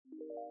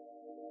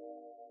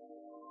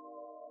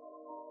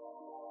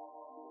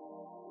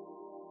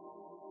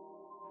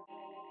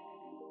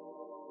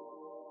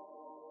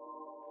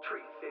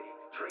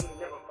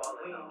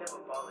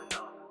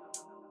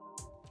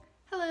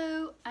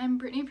Hello, I'm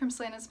Brittany from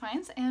Slanted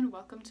and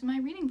welcome to my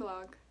reading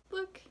vlog.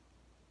 Look!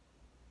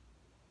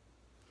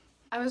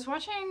 I was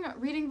watching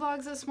reading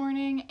vlogs this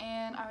morning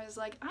and I was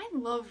like, I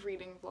love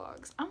reading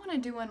vlogs. I want to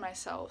do one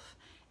myself.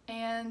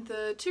 And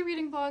the two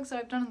reading vlogs that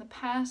I've done in the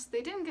past,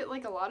 they didn't get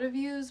like a lot of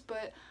views,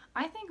 but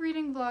I think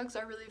reading vlogs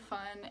are really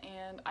fun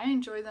and I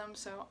enjoy them,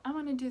 so I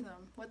want to do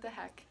them. What the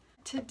heck.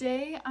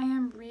 Today I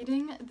am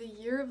reading The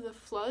Year of the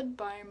Flood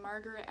by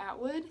Margaret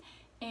Atwood,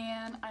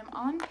 and I'm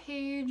on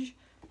page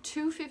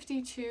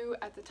 252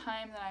 at the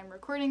time that I'm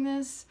recording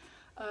this.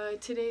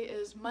 Today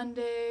is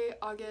Monday,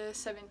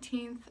 August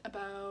 17th,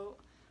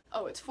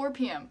 it's 4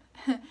 p.m.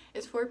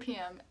 It's 4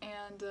 p.m.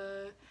 and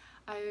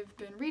I've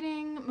been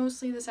reading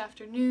mostly this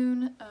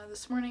afternoon.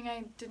 This morning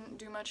I didn't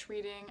do much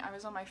reading. I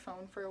was on my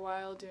phone for a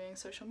while doing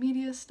social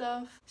media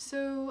stuff.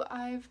 So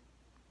I've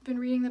been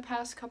reading the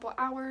past couple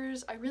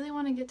hours. I really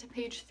want to get to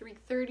page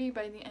 330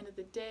 by the end of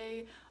the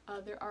day.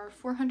 There are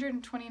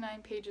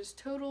 429 pages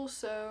total,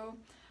 so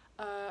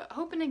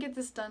hoping to get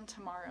this done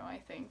tomorrow,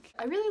 I think.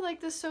 I really like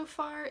this so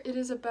far. It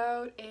is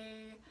about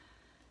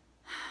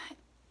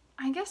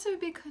I guess it would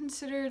be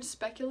considered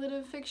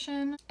speculative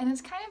fiction, and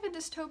it's kind of a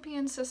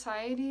dystopian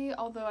society,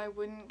 although I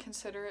wouldn't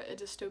consider it a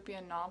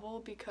dystopian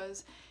novel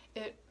because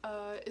it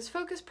is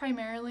focused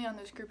primarily on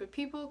this group of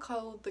people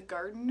called the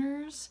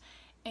Gardeners,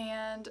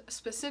 and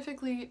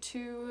specifically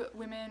two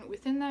women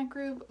within that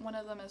group. One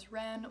of them is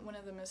Wren, one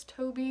of them is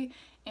Toby,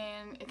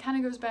 and it kind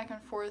of goes back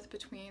and forth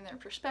between their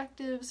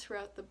perspectives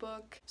throughout the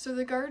book. So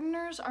the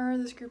Gardeners are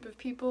this group of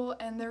people,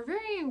 and they're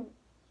very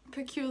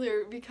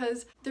peculiar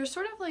because they're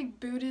sort of like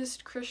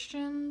Buddhist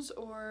Christians,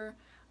 or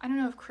I don't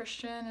know if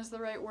Christian is the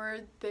right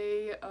word.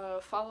 They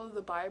follow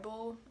the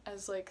Bible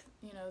as, like,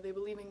 you know, they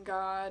believe in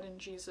God and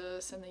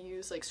Jesus, and they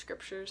use like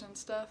scriptures and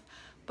stuff,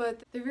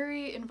 but they're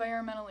very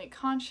environmentally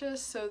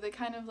conscious, so they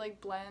kind of like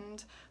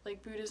blend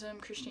like Buddhism,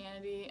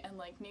 Christianity, and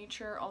like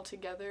nature all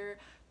together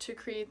to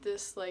create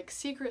this like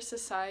secret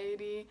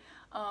society.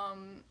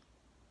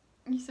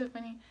 It's so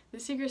funny. The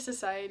secret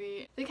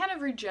society, they kind of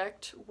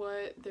reject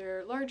what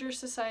their larger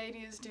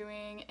society is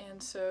doing,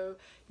 and so,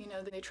 you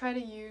know, they try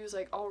to use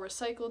like all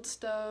recycled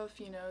stuff.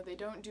 You know, they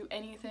don't do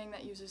anything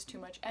that uses too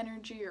much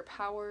energy or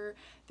power.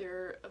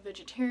 They're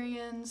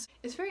vegetarians.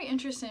 It's very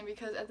interesting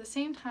because at the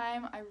same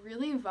time I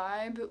really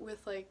vibe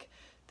with like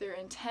their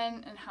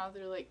intent and how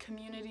they're like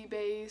community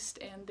based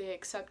and they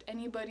accept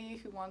anybody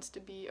who wants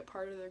to be a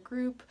part of their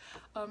group.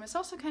 It's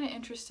also kind of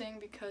interesting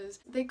because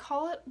they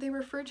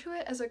refer to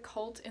it as a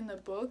cult in the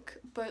book,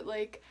 but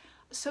like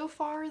so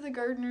far the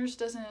Gardeners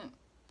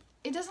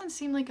it doesn't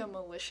seem like a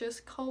malicious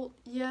cult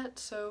yet,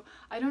 so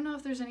I don't know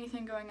if there's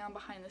anything going on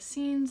behind the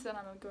scenes that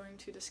I'm going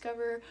to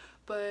discover,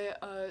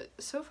 but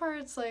so far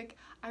it's like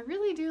I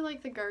really do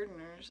like the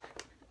Gardeners.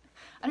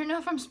 I don't know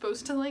if I'm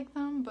supposed to like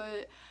them,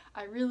 but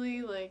I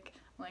really like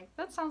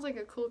that sounds like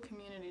a cool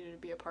community to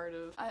be a part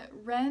of.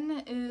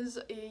 Wren is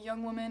a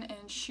young woman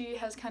and she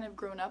has kind of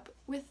grown up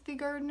with the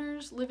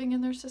Gardeners, living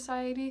in their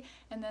society,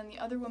 and then the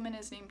other woman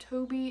is named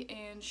Toby,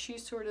 and she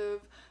sort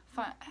of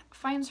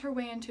finds her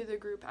way into the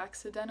group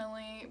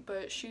accidentally,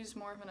 but she's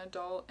more of an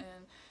adult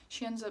and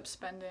she ends up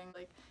spending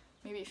like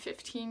maybe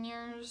 15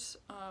 years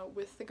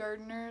with the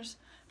Gardeners.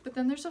 But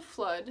then there's a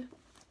flood,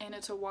 and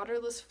it's a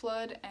waterless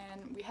flood,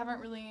 and we haven't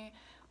really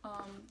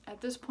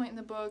at this point in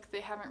the book, they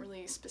haven't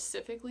really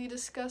specifically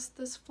discussed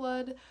this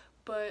flood,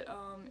 but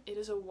it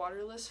is a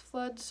waterless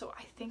flood, so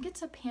I think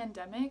it's a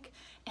pandemic,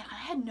 and I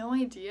had no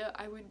idea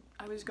I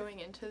was going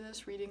into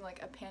this reading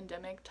like a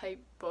pandemic type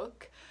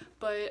book,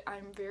 but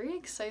I'm very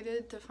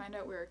excited to find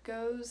out where it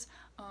goes.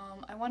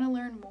 I want to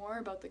learn more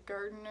about the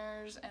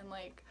Gardeners and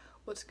like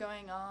what's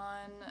going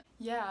on.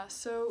 Yeah,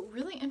 so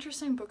really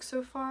interesting book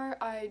so far.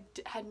 I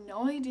had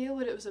no idea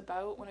what it was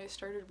about when I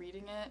started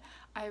reading it.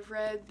 I've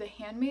read The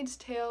Handmaid's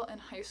Tale in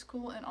high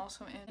school and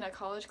also in a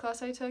college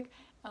class I took,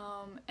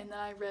 and then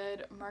I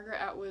read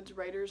Margaret Atwood's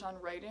Writers on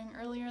Writing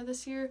earlier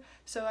this year,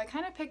 so I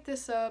kind of picked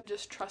this up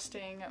just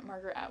trusting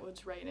Margaret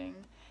Atwood's writing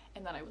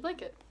and that I would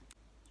like it.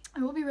 I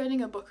will be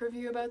writing a book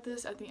review about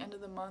this at the end of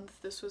the month.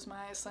 This was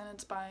my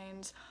Slanted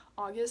Spine's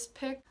August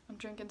pick. I'm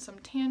drinking some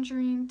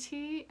tangerine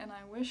tea, and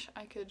I wish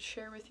I could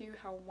share with you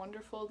how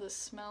wonderful this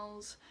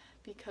smells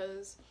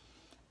because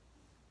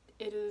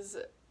it is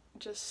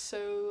just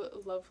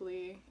so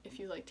lovely if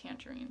you like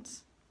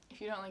tangerines.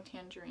 If you don't like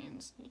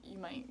tangerines, you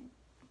might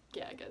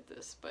gag at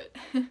this, but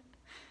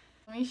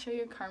let me show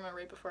you Karma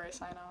right before I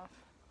sign off.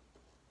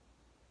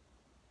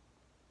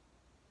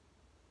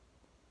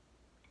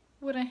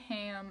 What a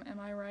ham, am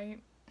I right?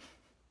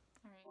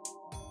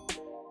 Alright.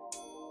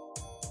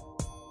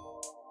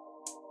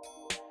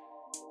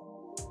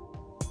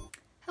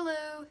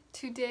 Hello!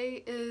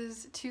 Today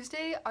is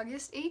Tuesday,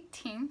 August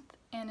 18th,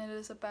 and it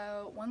is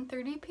about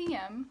 1:30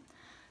 p.m.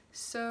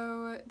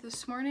 So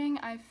this morning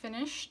I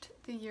finished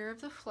The Year of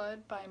the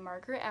Flood by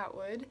Margaret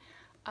Atwood.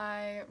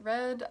 I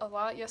read a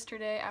lot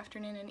yesterday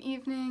afternoon and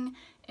evening,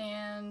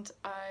 and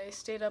I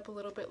stayed up a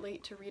little bit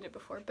late to read it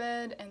before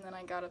bed, and then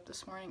I got up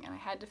this morning and I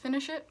had to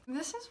finish it.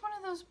 This is one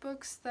of those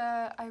books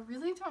that I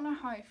really don't know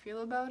how I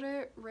feel about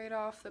it right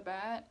off the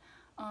bat.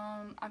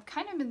 I've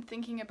kind of been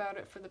thinking about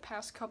it for the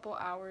past couple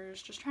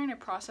hours, just trying to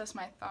process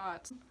my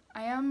thoughts.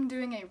 I am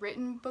doing a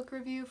written book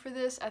review for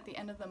this at the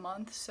end of the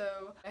month,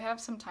 so I have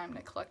some time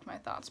to collect my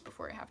thoughts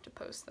before I have to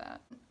post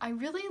that. I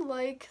really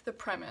like the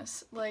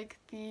premise. Like,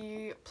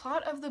 the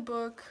plot of the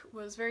book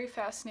was very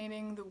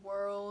fascinating, the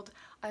world.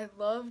 I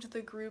loved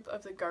the group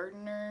of the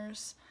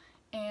gardeners,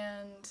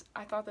 and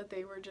I thought that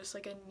they were just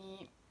like a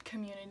neat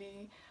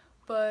community,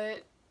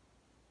 but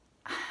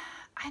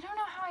I don't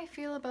know how I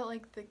feel about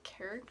like the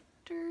character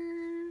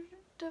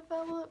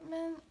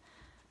development,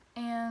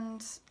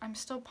 and I'm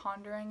still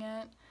pondering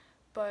it,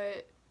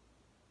 but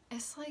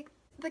it's like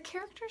the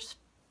characters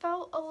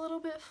felt a little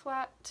bit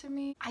flat to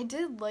me. I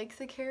did like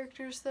the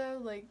characters though,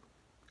 like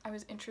I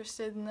was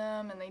interested in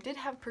them and they did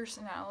have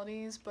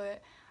personalities,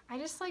 but I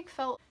just like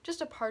felt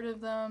just a part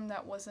of them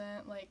that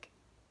wasn't like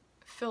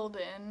filled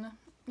in,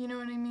 you know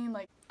what I mean?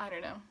 Like, I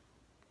don't know.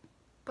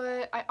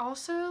 But I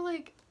also,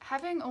 like,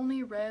 having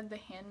only read The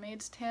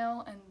Handmaid's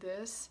Tale and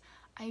this,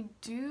 I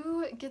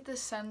do get the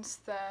sense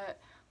that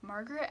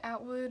Margaret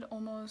Atwood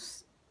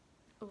almost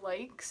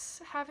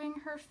likes having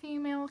her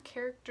female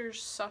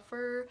characters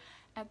suffer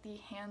at the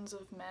hands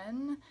of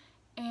men,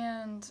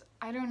 and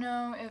I don't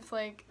know if,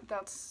 like,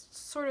 that's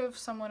sort of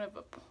somewhat of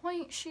a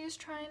point she's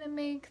trying to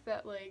make,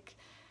 that, like,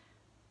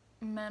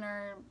 men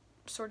are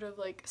sort of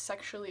like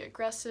sexually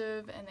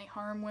aggressive and they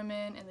harm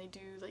women and they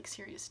do like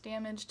serious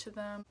damage to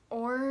them,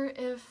 or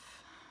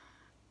if,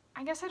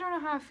 I guess I don't know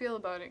how I feel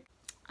about it.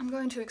 I'm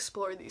going to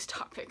explore these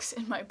topics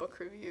in my book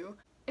review.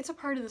 It's a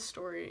part of the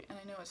story and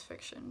I know it's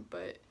fiction,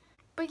 but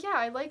yeah,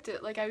 I liked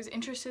it. Like, I was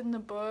interested in the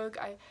book.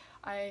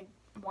 I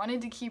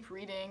wanted to keep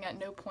reading. At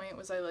no point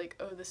was I like,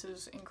 oh, this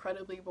is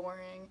incredibly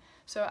boring.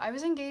 So I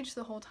was engaged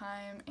the whole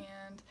time,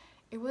 and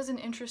it was an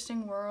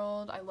interesting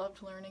world. I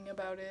loved learning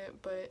about it,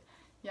 but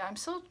yeah, I'm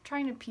still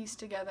trying to piece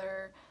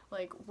together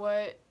like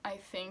what I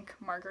think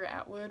Margaret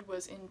Atwood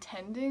was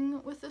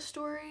intending with the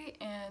story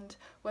and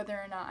whether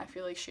or not I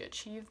feel like she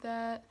achieved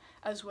that,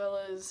 as well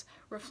as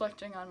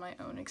reflecting on my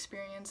own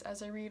experience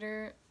as a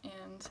reader.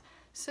 And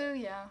so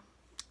yeah,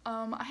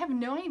 I have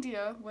no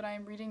idea what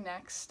I'm reading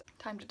next.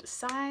 Time to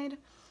decide.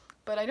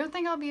 But I don't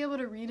think I'll be able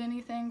to read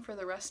anything for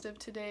the rest of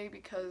today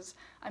because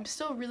I'm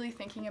still really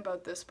thinking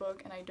about this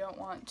book and I don't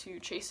want to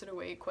chase it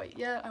away quite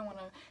yet. I want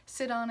to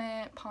sit on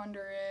it,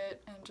 ponder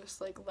it, and just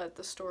like let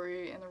the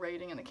story and the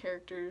writing and the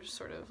characters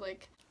sort of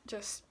like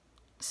just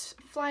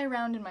fly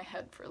around in my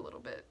head for a little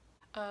bit.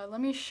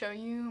 Let me show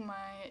you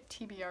my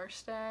TBR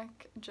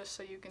stack just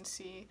so you can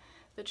see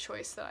the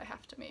choice that I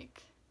have to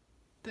make.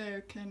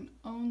 There can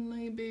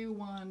only be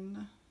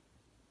one.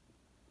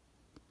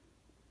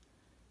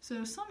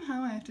 So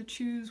somehow I have to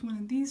choose one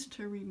of these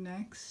to read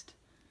next.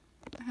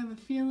 I have a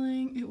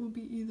feeling it will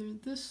be either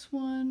this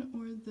one,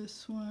 or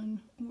this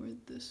one, or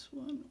this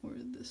one, or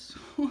this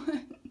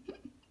one.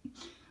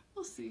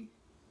 We'll see.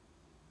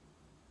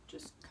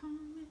 Just call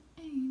me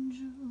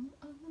angel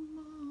of the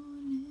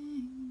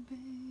morning,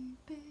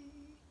 baby.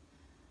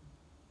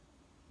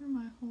 You're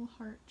my whole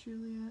heart,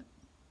 Juliet.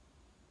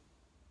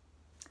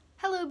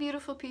 Hello,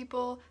 beautiful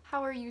people.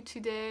 How are you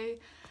today?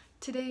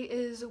 Today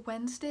is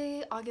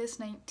Wednesday, August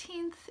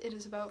 19th. It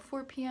is about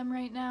 4 p.m.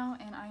 right now,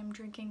 and I'm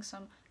drinking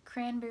some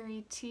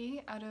cranberry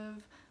tea out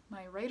of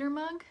my writer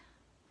mug.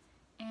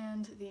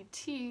 And the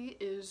tea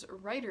is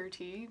writer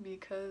tea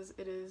because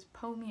it is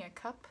Pour Me a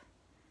Cup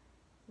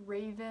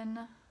Raven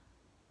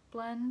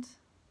blend.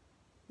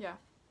 Yeah,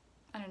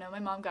 I don't know, my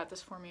mom got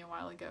this for me a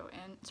while ago,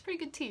 and it's pretty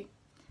good tea.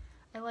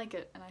 I like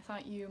it, and I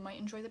thought you might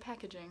enjoy the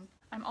packaging.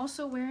 I'm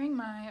also wearing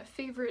my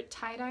favorite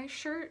tie-dye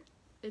shirt.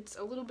 It's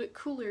a little bit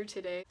cooler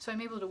today, so I'm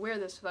able to wear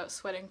this without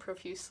sweating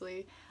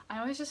profusely. I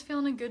always just feel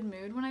in a good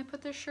mood when I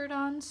put this shirt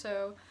on,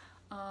 so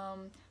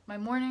my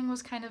morning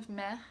was kind of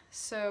meh,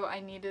 so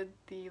I needed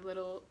the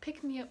little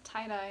pick-me-up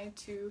tie-dye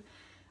to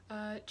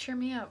cheer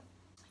me up.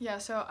 Yeah,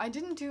 so I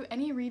didn't do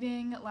any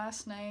reading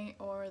last night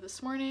or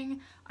this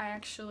morning. I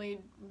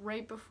actually,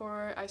 right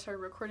before I started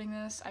recording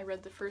this, I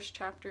read the first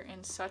chapter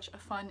in Such a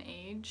Fun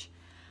Age.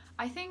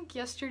 I think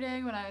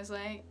yesterday when I was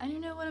like, I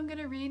don't know what I'm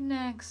gonna read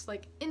next,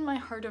 like in my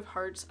heart of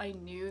hearts I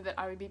knew that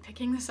I would be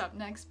picking this up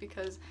next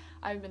because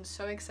I've been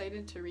so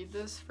excited to read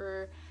this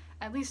for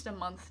at least a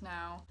month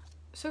now.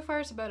 So far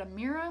it's about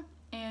Amira,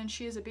 and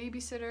she is a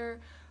babysitter,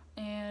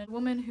 and the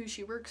woman who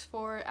she works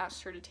for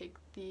asked her to take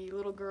the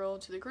little girl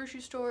to the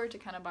grocery store to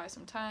kind of buy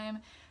some time.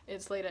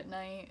 It's late at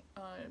night.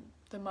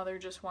 The mother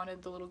just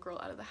wanted the little girl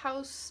out of the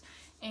house,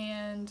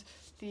 and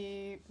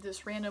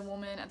this random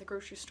woman at the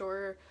grocery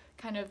store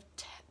kind of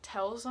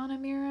tells on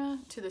Amira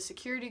to the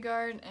security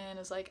guard and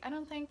is like, I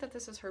don't think that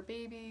this is her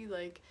baby,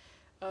 like,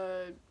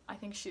 I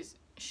think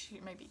she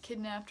might be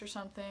kidnapped or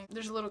something.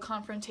 There's a little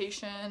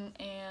confrontation,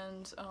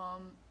 and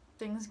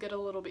things get a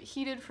little bit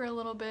heated for a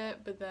little bit,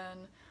 but then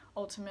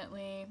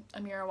ultimately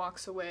Amira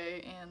walks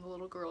away and the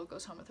little girl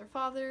goes home with her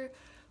father.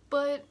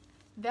 But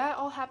that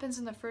all happens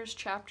in the first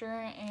chapter,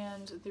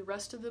 and the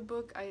rest of the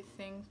book I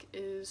think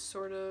is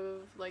sort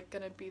of like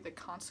gonna be the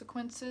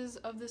consequences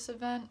of this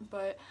event,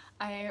 but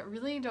I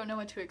really don't know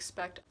what to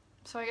expect.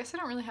 So I guess I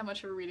don't really have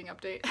much of a reading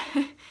update.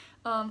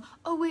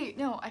 Oh wait,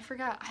 no, I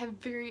forgot. I have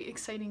very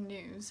exciting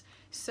news.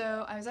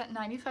 So I was at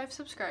 95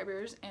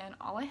 subscribers and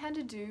all I had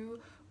to do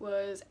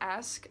was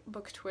ask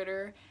Book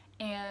Twitter,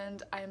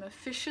 and I'm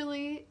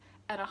officially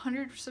at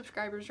 100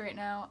 subscribers right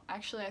now.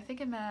 Actually, I think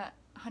I'm at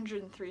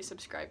 103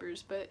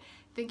 subscribers, but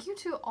thank you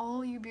to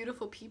all you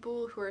beautiful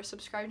people who are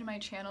subscribed to my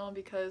channel,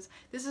 because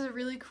this is a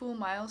really cool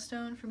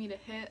milestone for me to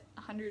hit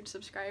 100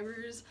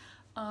 subscribers.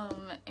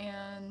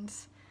 And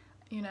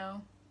you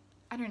know,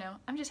 I don't know,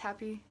 I'm just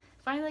happy.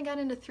 Finally got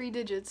into 3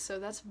 digits, so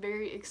that's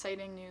very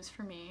exciting news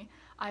for me.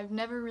 I've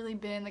never really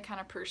been the kind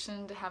of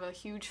person to have a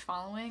huge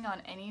following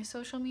on any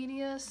social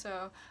media,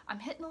 so I'm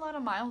hitting a lot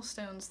of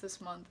milestones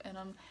this month and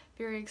I'm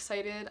very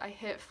excited. I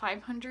hit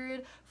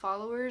 500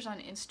 followers on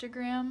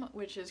Instagram,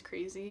 which is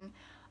crazy.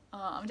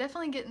 I'm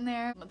definitely getting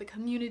there. The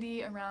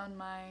community around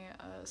my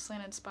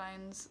Slanted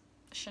Spines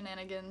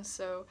shenanigans,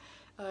 so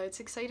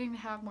it's exciting to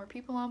have more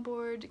people on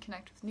board, to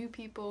connect with new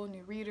people,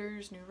 new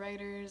readers, new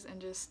writers,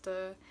 and just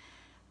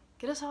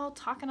get us all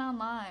talking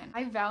online.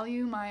 I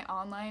value my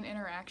online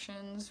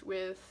interactions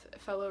with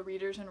fellow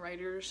readers and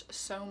writers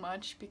so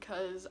much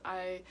because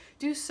I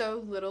do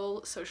so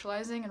little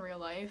socializing in real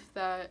life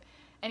that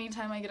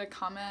anytime I get a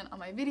comment on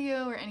my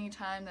video or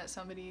anytime that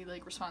somebody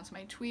like responds to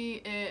my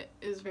tweet, it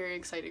is very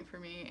exciting for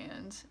me,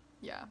 and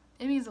yeah,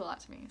 it means a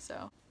lot to me.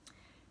 So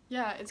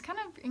yeah, it's kind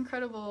of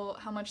incredible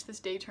how much this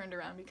day turned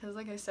around, because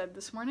like I said,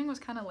 this morning was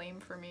kind of lame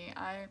for me.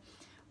 I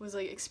was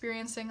like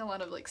experiencing a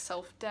lot of like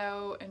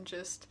self-doubt and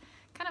just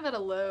kind of at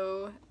a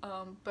low,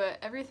 but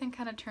everything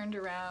kind of turned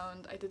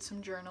around. I did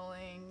some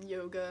journaling,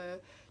 yoga,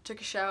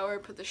 took a shower,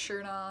 put the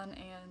shirt on,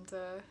 and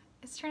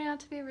it's turning out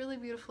to be a really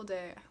beautiful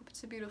day. I hope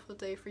it's a beautiful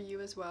day for you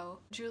as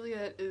well.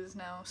 Juliet is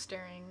now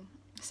staring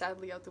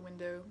sadly out the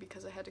window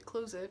because I had to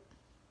close it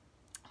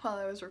while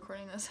I was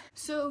recording this.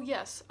 So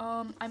yes,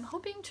 I'm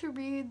hoping to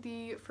read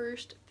the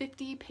first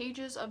 50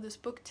 pages of this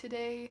book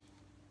today.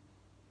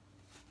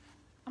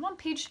 I'm on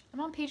page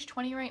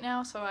 20 right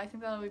now, so I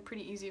think that'll be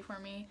pretty easy for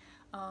me.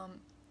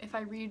 If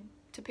I read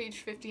to page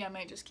 50, I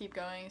might just keep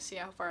going, see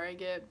how far I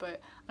get, but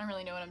I don't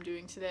really know what I'm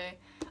doing today.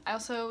 I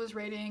also was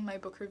writing my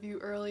book review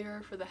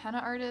earlier for The Henna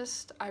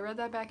Artist. I read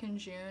that back in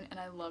June and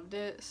I loved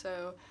it,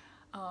 so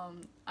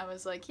I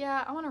was like,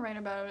 yeah, I want to write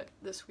about it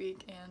this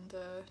week and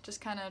just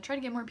kind of try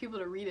to get more people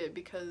to read it,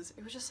 because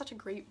it was just such a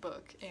great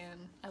book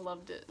and I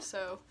loved it.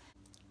 So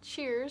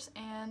cheers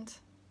and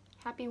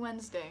happy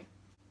Wednesday.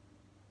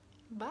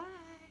 Bye!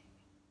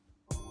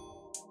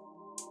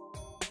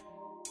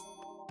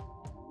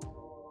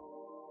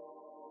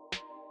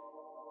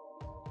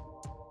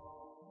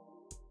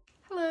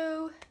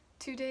 Hello!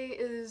 Today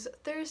is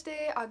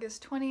Thursday,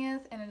 August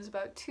 20th, and it is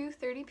about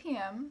 2:30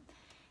 p.m.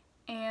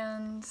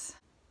 and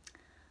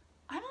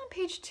I'm on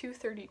page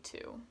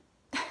 232.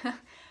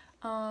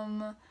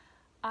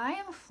 I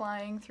am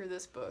flying through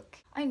this book.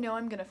 I know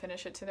I'm gonna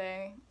finish it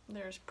today.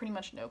 There's pretty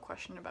much no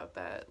question about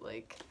that.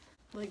 Like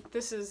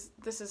this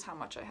is how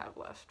much I have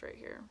left right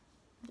here.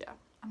 Yeah,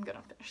 I'm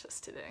gonna finish this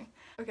today.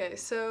 Okay,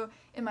 so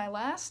in my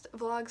last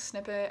vlog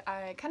snippet,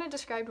 I kind of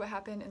described what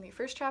happened in the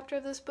first chapter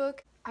of this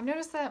book. I've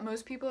noticed that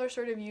most people are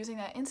sort of using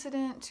that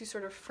incident to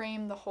sort of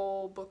frame the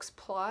whole book's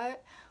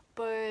plot,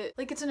 but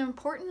like it's an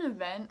important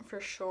event for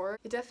sure.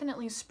 It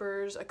definitely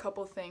spurs a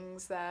couple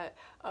things that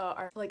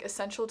are like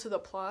essential to the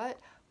plot,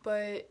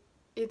 but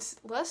it's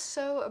less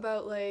so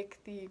about like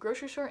the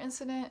grocery store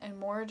incident and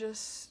more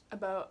just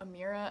about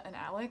Amira and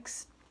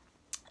Alex.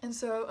 And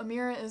so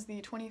Amira is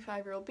the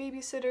 25-year-old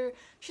babysitter.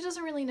 She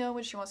doesn't really know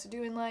what she wants to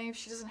do in life.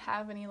 She doesn't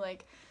have any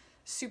like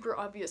super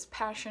obvious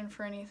passion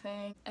for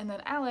anything. And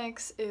then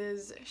Alex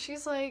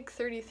she's like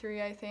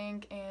 33, I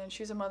think, and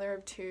she's a mother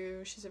of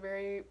 2. She's a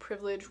very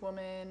privileged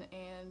woman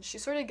and she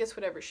sort of gets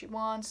whatever she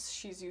wants.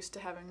 She's used to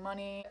having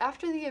money.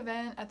 After the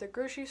event at the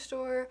grocery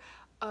store,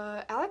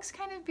 Alex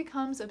kind of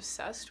becomes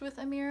obsessed with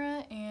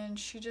Amira, and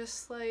she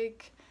just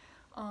like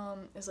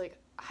is like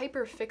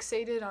hyper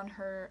fixated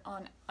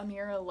on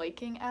Amira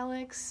liking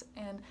Alex,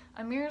 and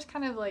Amira's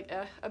kind of like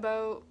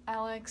about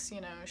Alex,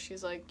 you know,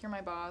 she's like, you're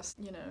my boss,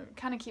 you know,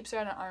 kind of keeps her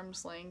at an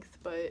arm's length,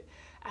 but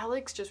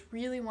Alex just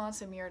really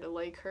wants Amira to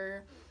like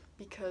her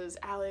because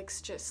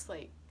Alex just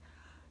like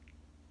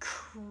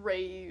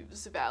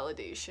craves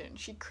validation.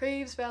 She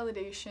craves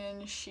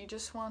validation. She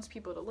just wants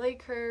people to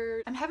like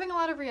her. I'm having a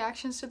lot of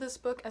reactions to this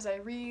book as I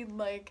read.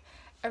 Like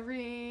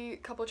every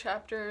couple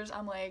chapters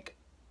I'm like,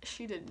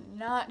 she did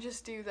not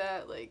just do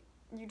that, like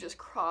you just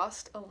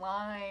crossed a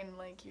line,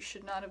 like you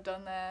should not have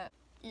done that.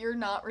 You're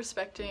not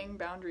respecting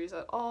boundaries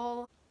at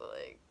all.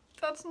 Like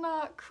that's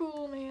not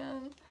cool,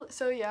 man.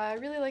 So yeah, I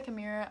really like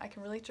Amira. I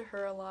can relate to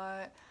her a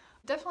lot.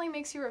 Definitely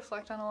makes you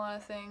reflect on a lot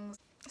of things.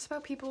 It's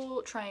about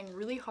people trying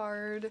really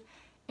hard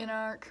in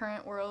our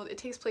current world. It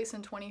takes place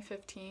in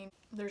 2015.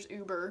 There's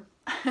Uber,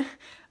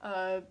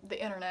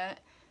 the internet,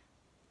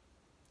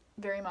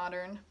 very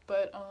modern,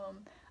 but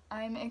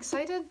I'm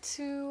excited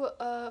to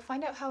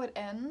find out how it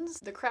ends.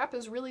 The crap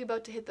is really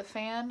about to hit the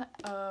fan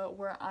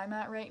where I'm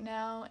at right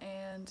now,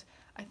 and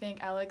I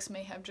think Alex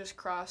may have just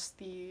crossed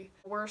the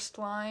worst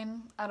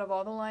line out of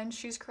all the lines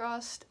she's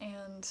crossed,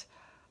 and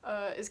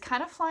is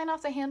kind of flying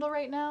off the handle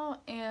right now,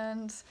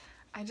 and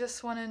I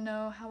just want to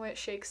know how it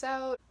shakes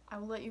out. I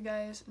will let you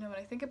guys know what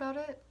I think about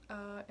it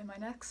in my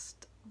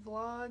next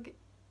vlog.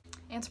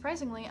 And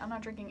surprisingly, I'm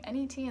not drinking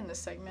any tea in this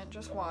segment,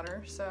 just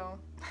water, so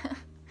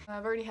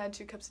I've already had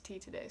 2 cups of tea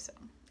today, so.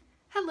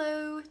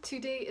 Hello!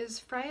 Today is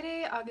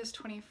Friday,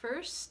 August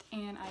 21st,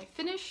 and I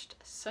finished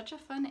Such a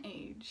Fun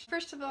Age.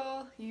 First of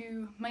all,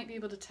 you might be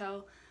able to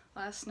tell,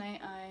 last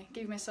night I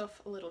gave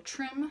myself a little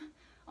trim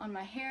on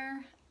my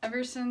hair.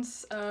 Ever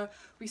since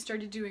we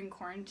started doing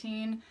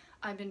quarantine,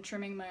 I've been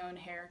trimming my own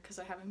hair because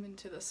I haven't been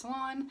to the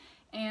salon,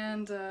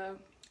 and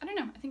I don't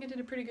know, I think I did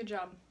a pretty good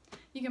job.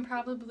 You can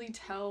probably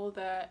tell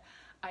that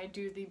I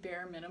do the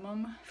bare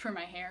minimum for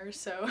my hair,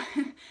 so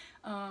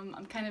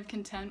I'm kind of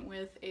content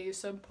with a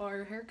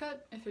subpar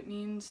haircut if it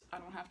means I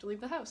don't have to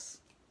leave the house.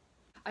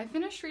 I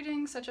finished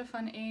reading Such a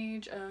Fun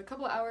Age a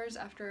couple hours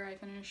after I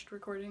finished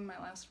recording my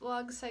last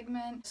vlog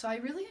segment, so I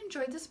really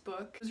enjoyed this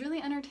book. It was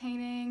really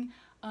entertaining.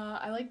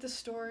 I liked the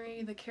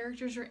story, the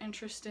characters were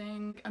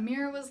interesting,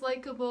 Amira was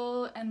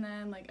likable, and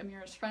then like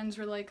Amira's friends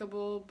were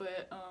likable,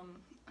 but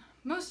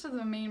most of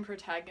the main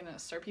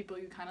protagonists are people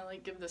you kind of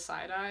like give the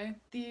side eye.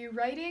 The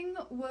writing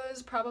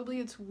was probably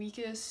its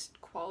weakest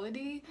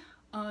quality.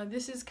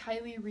 This is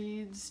Kylie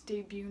Reid's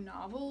debut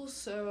novel,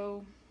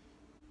 so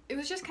it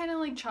was just kind of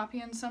like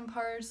choppy in some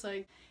parts.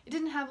 Like, it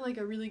didn't have like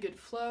a really good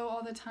flow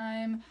all the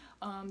time.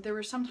 There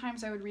were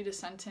sometimes I would read a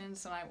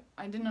sentence and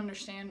I didn't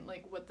understand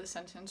like what the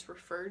sentence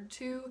referred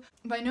to.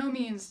 By no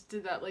means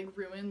did that like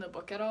ruin the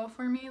book at all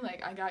for me.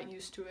 Like, I got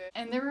used to it.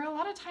 And there were a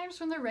lot of times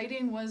when the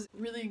writing was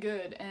really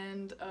good,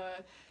 and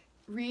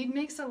Reid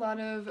makes a lot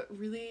of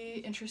really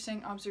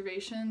interesting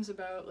observations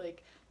about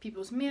like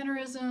people's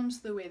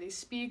mannerisms, the way they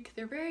speak.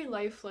 They're very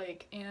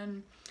lifelike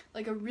and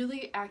like a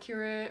really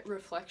accurate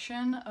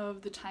reflection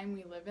of the time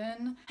we live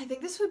in. I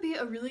think this would be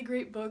a really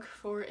great book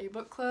for a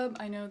book club.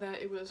 I know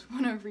that it was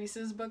one of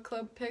Reese's book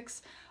club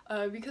picks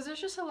because there's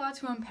just a lot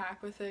to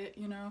unpack with it,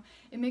 you know.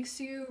 It makes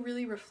you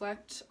really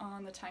reflect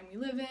on the time we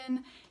live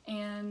in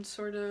and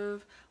sort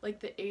of like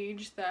the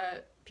age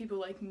that people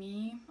like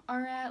me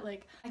are at.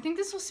 Like, I think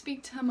this will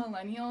speak to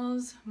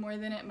millennials more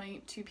than it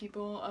might to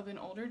people of an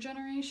older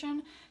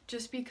generation,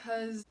 just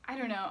because, I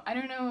don't know,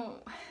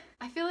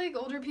 I feel like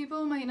older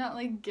people might not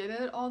like get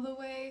it all the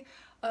way.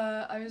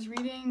 I was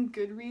reading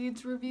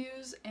Goodreads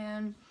reviews,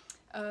 and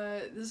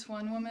this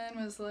one woman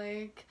was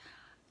like,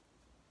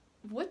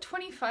 what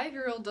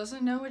 25-year-old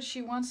doesn't know what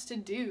she wants to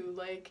do?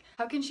 Like,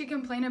 how can she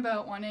complain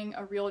about wanting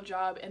a real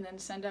job and then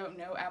send out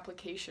no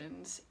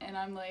applications? And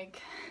I'm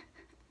like,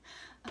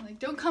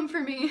 don't come for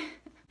me.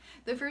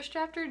 The first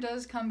chapter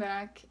does come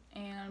back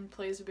and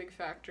plays a big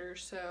factor,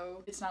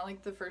 so it's not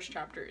like the first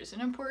chapter isn't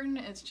important,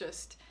 it's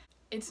just,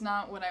 it's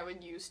not what I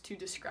would use to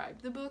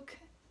describe the book.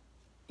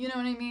 You know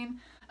what I mean?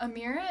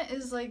 Amira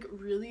is like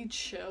really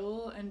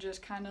chill and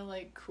just kind of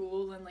like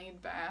cool and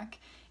laid back,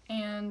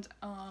 and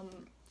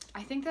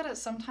I think that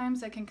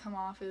sometimes that can come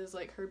off as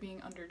like her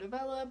being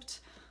underdeveloped,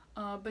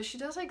 but she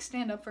does like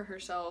stand up for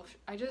herself.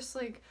 I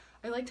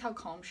liked how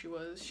calm she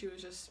was. She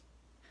was just,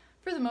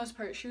 for the most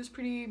part, she was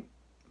pretty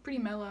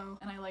mellow,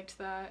 and I liked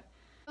that.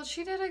 Well,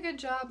 she did a good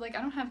job. Like,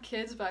 I don't have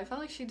kids, but I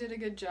felt like she did a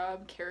good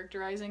job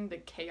characterizing the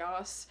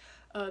chaos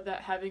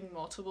that having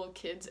multiple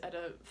kids at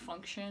a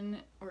function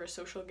or a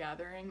social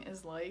gathering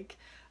is like.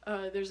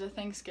 There's a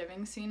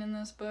Thanksgiving scene in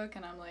this book,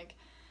 and I'm like,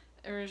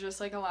 there was just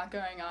like a lot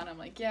going on. I'm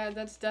like, yeah,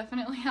 that's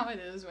definitely how it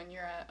is when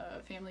you're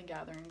at family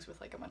gatherings with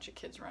like a bunch of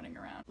kids running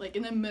around. Like,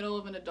 in the middle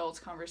of an adult's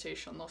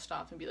conversation, they'll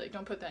stop and be like,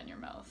 don't put that in your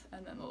mouth,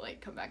 and then they'll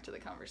like come back to the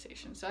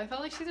conversation. So I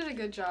felt like she did a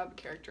good job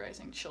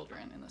characterizing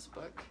children in this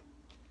book.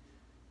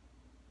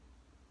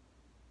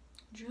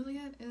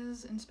 Juliet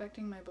is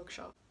inspecting my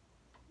bookshelf.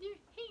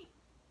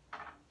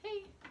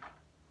 Hey,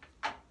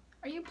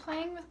 are you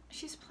playing with,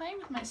 she's playing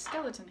with my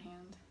skeleton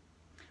hand.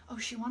 Oh,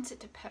 she wants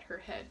it to pet her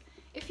head.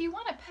 If you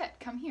want a pet,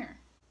 come here.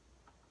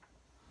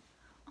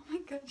 Oh my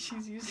god,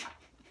 she's using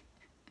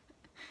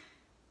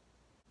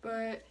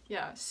But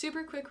yeah,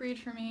 super quick read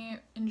for me.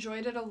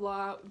 Enjoyed it a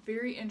lot.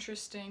 Very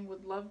interesting.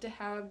 Would love to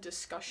have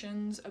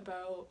discussions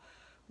about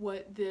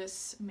what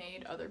this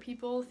made other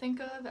people think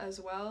of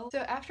as well. So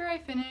after I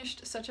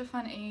finished Such a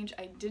Fun Age,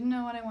 I didn't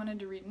know what I wanted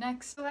to read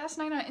next. So last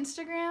night on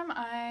Instagram,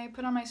 I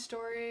put on my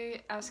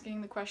story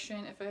asking the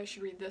question if I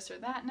should read this or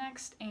that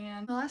next,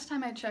 and the last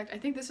time I checked, I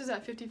think this was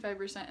at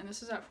 55% and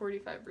this is at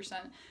 45%.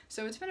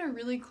 So it's been a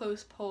really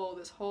close poll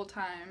this whole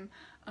time.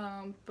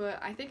 But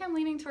I think I'm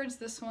leaning towards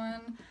this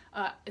one.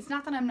 It's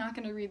not that I'm not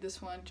going to read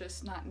this one,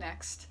 just not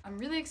next. I'm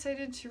really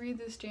excited to read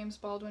this James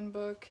Baldwin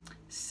book.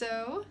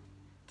 So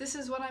this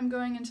is what I'm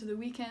going into the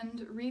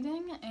weekend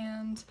reading,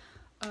 and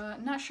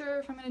Not sure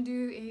if I'm gonna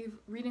do a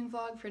reading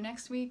vlog for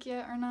next week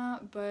yet or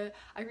not, but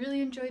I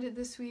really enjoyed it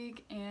this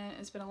week and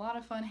it's been a lot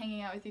of fun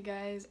hanging out with you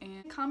guys.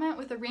 And comment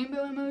with a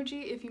rainbow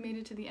emoji if you made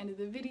it to the end of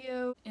the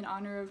video in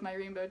honor of my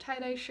rainbow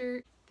tie-dye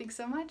shirt. Thanks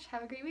so much.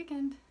 Have a great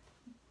weekend.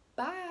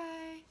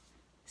 Bye.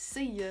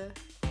 See ya.